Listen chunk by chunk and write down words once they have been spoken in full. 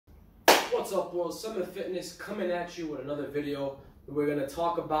What's up, world? Summit Fitness coming at you with another video. We're going to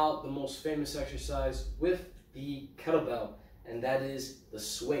talk about the most famous exercise with the kettlebell, and that is the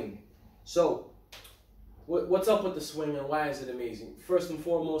swing. So what's up with the swing and why is it amazing? First and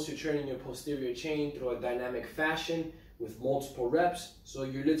foremost, you're training your posterior chain through a dynamic fashion with multiple reps. So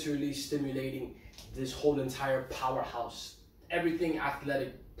you're literally stimulating this whole entire powerhouse. Everything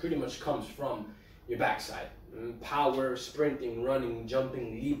athletic pretty much comes from your backside. Power, sprinting, running,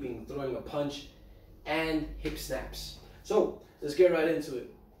 jumping, leaping, throwing a punch, and hip snaps. So let's get right into it.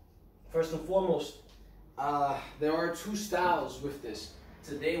 First and foremost, there are two styles with this.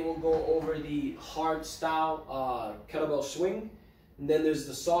 Today we'll go over the hard style kettlebell swing, and then there's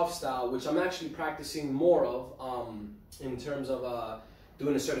the soft style, which I'm actually practicing more of in terms of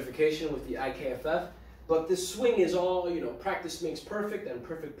doing a certification with the IKFF. But this swing is all, practice makes perfect, and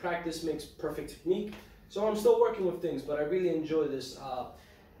perfect practice makes perfect technique. So I'm still working with things, but I really enjoy this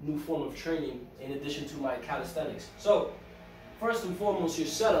new form of training in addition to my calisthenics. So first and foremost, your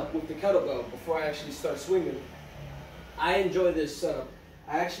setup with the kettlebell before I actually start swinging. I enjoy this setup.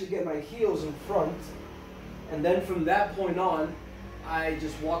 I actually get my heels in front, and then from that point on, I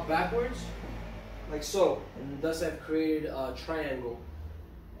just walk backwards, like so. And thus I've created a triangle.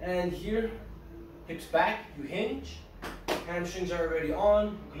 And here, hips back, you hinge, hamstrings are already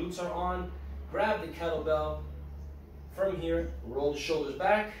on, glutes are on. Grab the kettlebell from here, roll the shoulders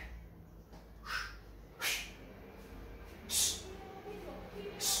back.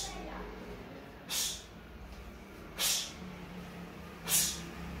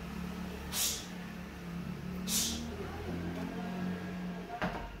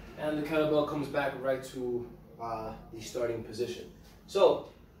 And the kettlebell comes back right to the starting position. So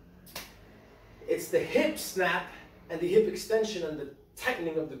it's the hip snap and the hip extension and the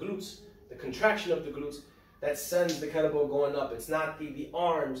tightening of the glutes, the contraction of the glutes, that sends the kettlebell going up. It's not the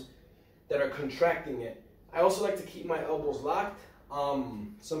arms that are contracting it. I also like to keep my elbows locked.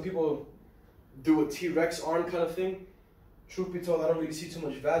 Some people do a T-Rex arm kind of thing. Truth be told, I don't really see too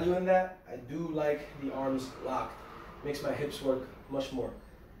much value in that. I do like the arms locked. Makes my hips work much more.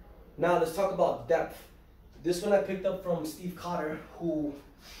 Now let's talk about depth. This one I picked up from Steve Cotter, who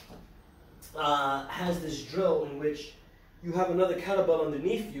has this drill in which you have another kettlebell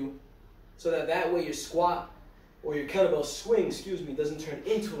underneath you, so that way your squat or your kettlebell swing, doesn't turn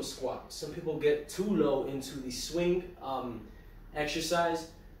into a squat. Some people get too low into the swing exercise,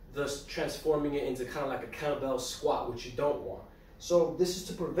 thus transforming it into kind of like a kettlebell squat, which you don't want. So this is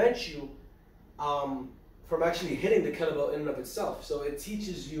to prevent you from actually hitting the kettlebell in and of itself. So it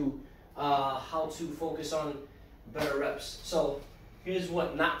teaches you how to focus on better reps. So here's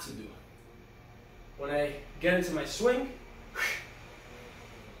what not to do. When I get into my swing,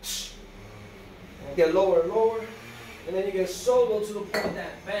 get lower and lower, and then you get so low to the point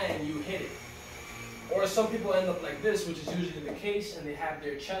that bang, you hit it. Or some people end up like this, which is usually the case, and they have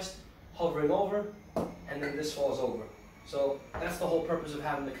their chest hovering over, and then this falls over. So that's the whole purpose of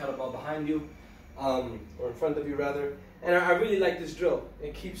having the kettlebell behind you, or in front of you rather. And I really like this drill.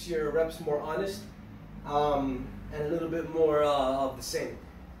 It keeps your reps more honest, and a little bit more of the same.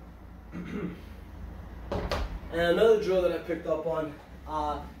 And another drill that I picked up on,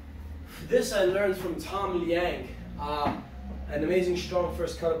 this I learned from Tom Liang, an amazing strong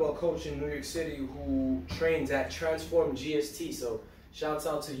first kettlebell coach in New York City who trains at Transform GST. So shouts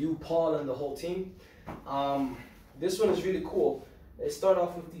out to you, Paul, and the whole team. This one is really cool. They start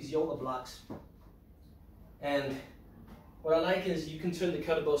off with these yoga blocks. And what I like is you can turn the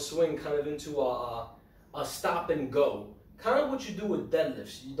kettlebell swing kind of into a stop and go. Kind of what you do with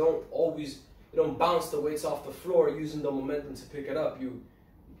deadlifts. You don't bounce the weights off the floor using the momentum to pick it up. You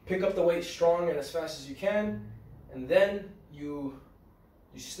pick up the weight strong and as fast as you can, and then you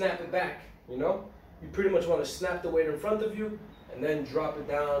snap it back, You pretty much want to snap the weight in front of you and then drop it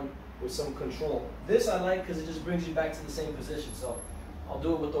down with some control. This I like because it just brings you back to the same position. So I'll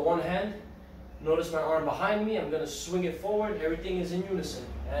do it with the one hand. Notice my arm behind me. I'm going to swing it forward. Everything is in unison.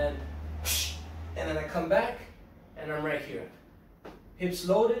 And then I come back and I'm right here. Hips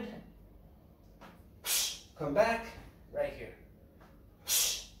loaded. Come back, right here.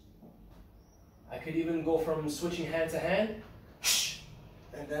 I could even go from switching hand to hand,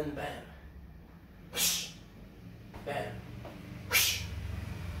 and then bam, bam.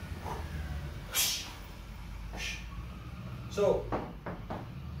 So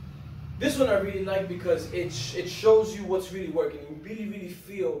this one I really like because it shows you what's really working. You really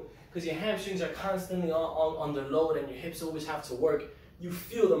feel, because your hamstrings are constantly on under load and your hips always have to work. You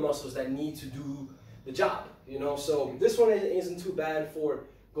feel the muscles that need to do the job, So this one isn't too bad for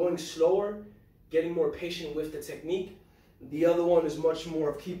going slower, getting more patient with the technique. The other one is much more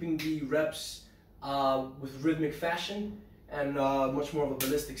of keeping the reps with rhythmic fashion and much more of a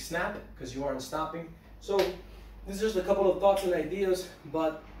ballistic snap because you aren't stopping. So this is just a couple of thoughts and ideas,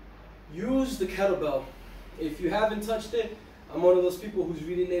 but use the kettlebell. If you haven't touched it, I'm one of those people who's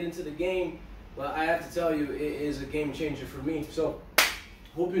really late into the game, but I have to tell you, it is a game changer for me. So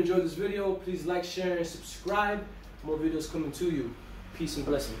hope you enjoyed this video. Please like, share, and subscribe. More videos coming to you. Peace and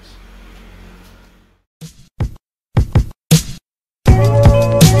blessings.